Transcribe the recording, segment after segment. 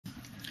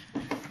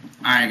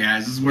Alright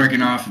guys, this is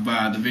working off of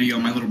the video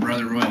my little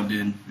brother Royal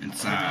did.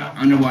 It's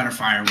underwater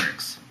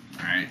fireworks.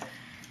 Alright,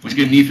 what you're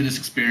going to need for this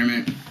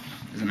experiment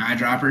is an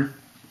eyedropper,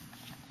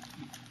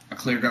 a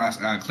clear glass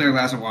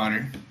of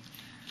water,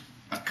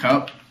 a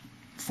cup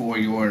for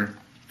your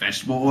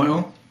vegetable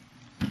oil,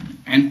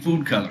 and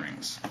food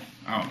colorings.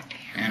 Oh,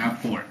 and a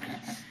fork.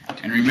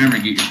 And remember,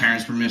 get your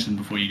parents' permission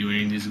before you do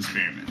any of these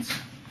experiments.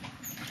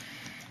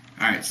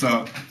 Alright,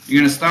 so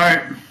you're going to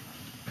start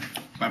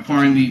by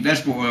pouring the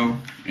vegetable oil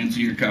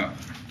into your cup.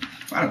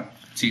 About a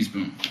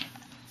teaspoon.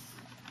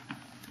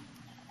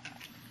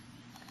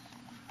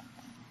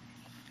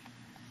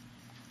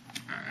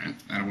 Alright,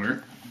 that'll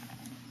work.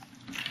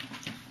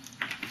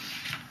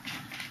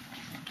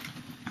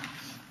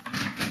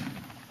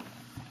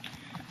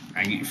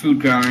 Alright, get your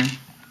food coloring.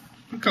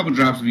 Put a couple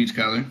drops of each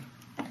color.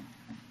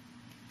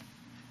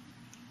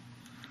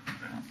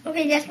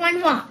 Okay, just one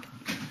drop.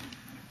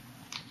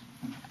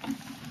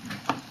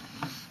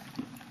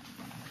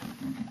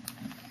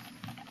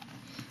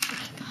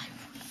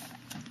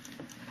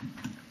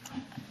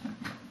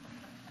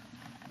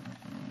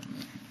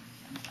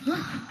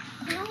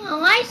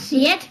 Oh, I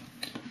see it.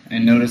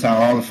 And notice how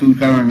all the food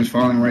coloring is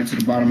falling right to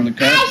the bottom of the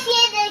cup? I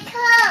see the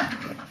cup.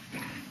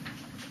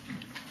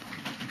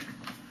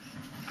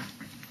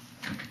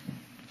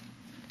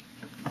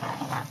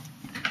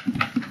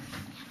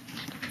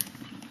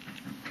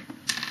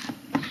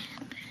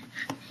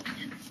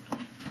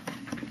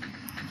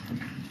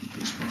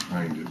 It's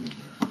behind it.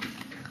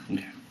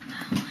 Okay.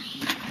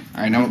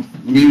 Alright, now we're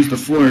going to use the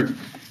fork.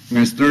 We're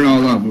going to stir it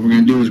all up. What we're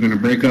going to do is we're going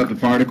to break up the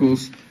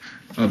particles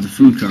of the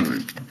food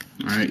coloring.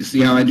 Alright, you see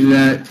how I do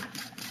that?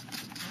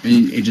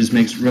 And it just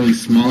makes really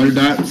smaller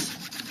dots.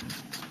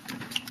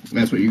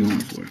 That's what you're going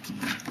for.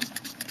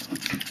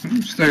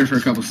 Stir it for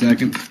a couple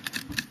seconds.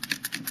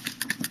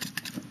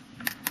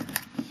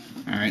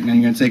 Alright, now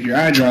you're going to take your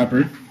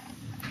eyedropper.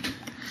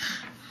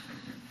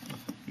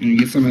 And you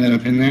get some of that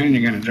up in there, and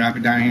you're going to drop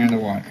it down here in the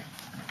water.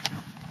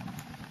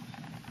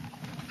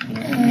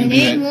 I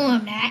need more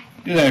of that.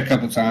 Do that a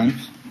couple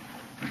times.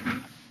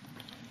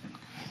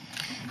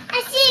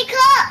 I see a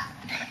cup.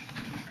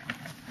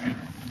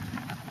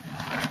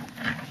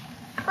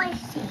 I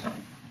see.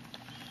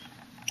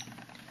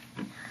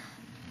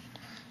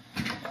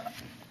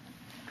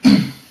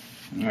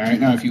 Alright,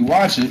 now if you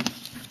watch it,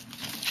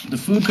 the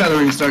food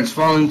coloring starts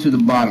falling to the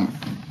bottom.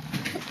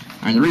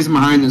 Alright, the reason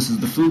behind this is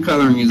the food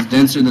coloring is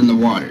denser than the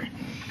water.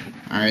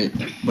 Alright,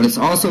 but it's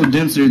also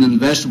denser than the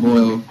vegetable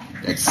oil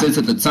that sits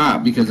at the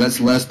top because that's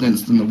less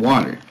dense than the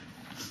water.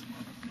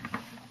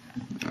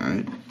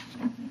 Alright,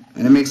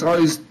 and it makes all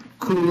these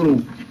cool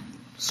little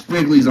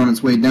squigglies on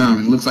its way down.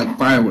 It looks like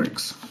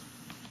fireworks.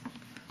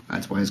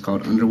 That's why it's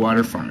called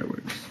underwater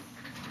fireworks.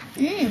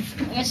 It's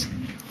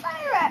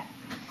firework.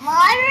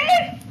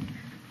 Water?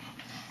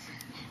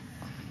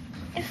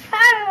 It's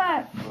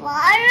firework.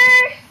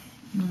 Water?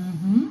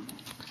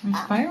 There's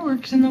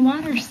fireworks in the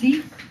water,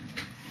 see?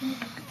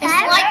 It's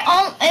like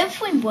all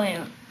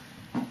everywhere.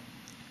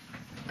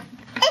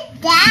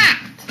 It's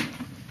that.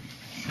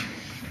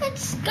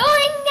 It's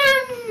going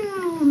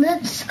down.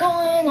 It's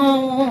going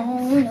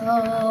on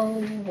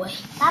the way.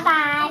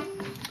 Bye-bye.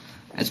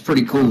 That's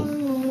pretty cool.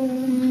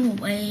 On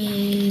the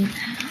way.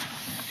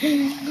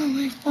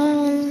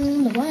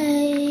 On the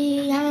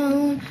way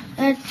down.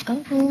 It's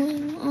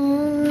going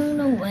on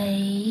the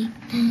way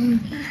down.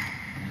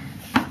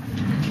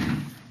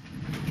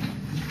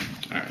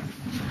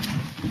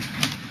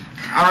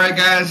 Alright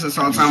guys, that's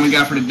all the time we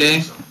got for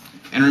today.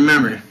 And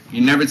remember,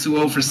 you're never too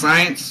old for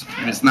science,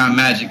 and it's not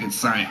magic, it's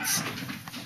science.